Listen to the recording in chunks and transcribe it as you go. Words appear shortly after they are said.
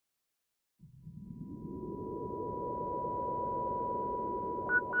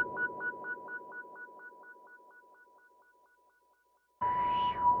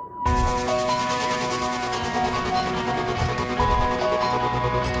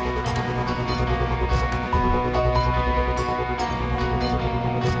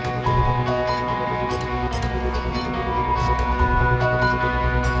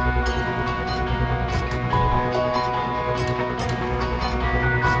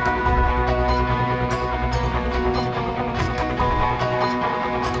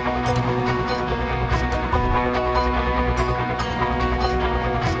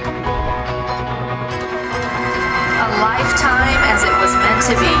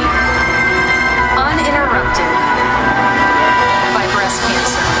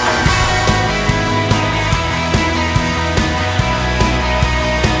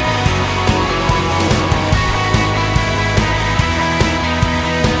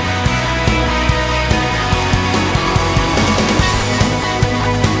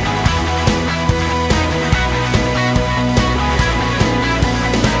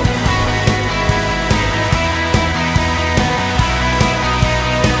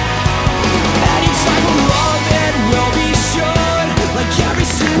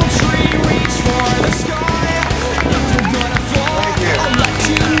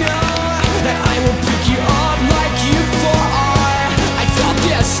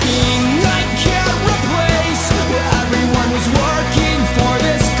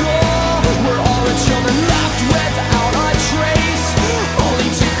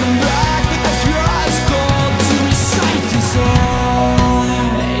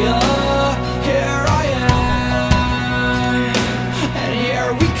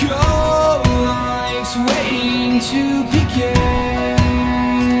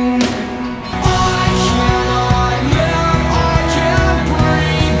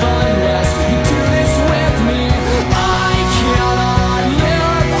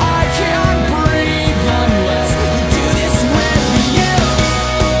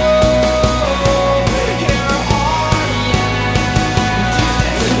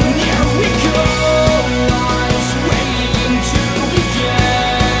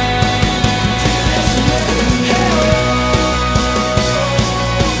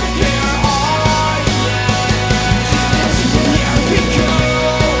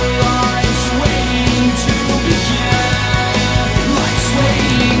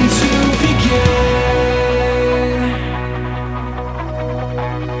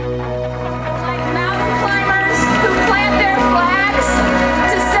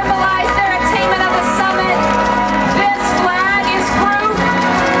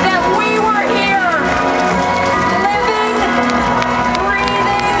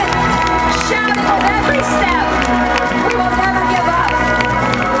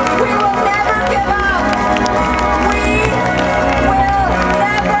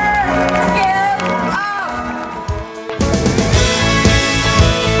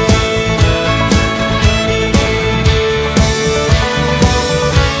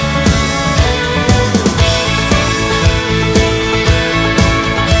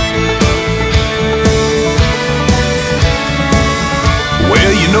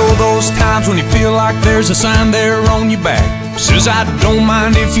times when you feel like there's a sign there on your back. Says I don't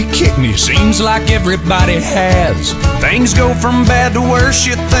mind if you kick me, seems like everybody has. Things go from bad to worse,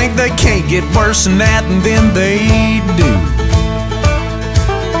 you think they can't get worse than that, and then they do.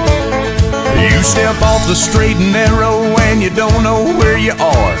 You step off the straight and narrow and you don't know where you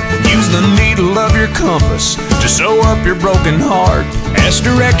are. Use the needle of your compass to sew up your broken heart. Ask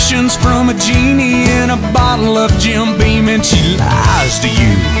directions from a genie in a bottle of Jim Beam and she lies to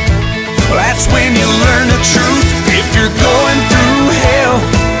you. Well, that's when you learn the truth. If you're going through hell,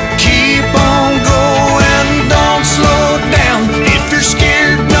 keep on going, don't slow down. If you're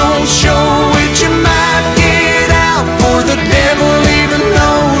scared, don't show it, you might get out, for the devil even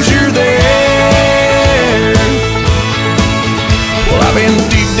knows you're there. Well, I've been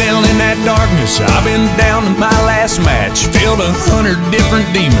deep down in that darkness, I've been down to my last match. Filled 100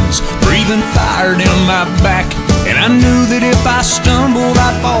 different demons, breathing fire down my back. And I knew that if I stumbled,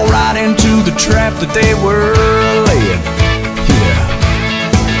 I'd fall right into the trap that they were laying. Yeah.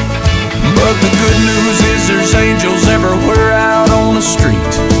 But the good news is there's angels everywhere out on the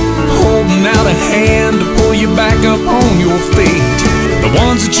street, holding out a hand to pull you back up on your feet. The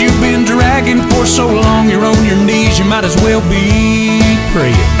ones that you've been dragging for so long, you're on your knees, you might as well be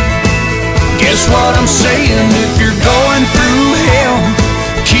praying. Guess what I'm saying? If you're going through hell,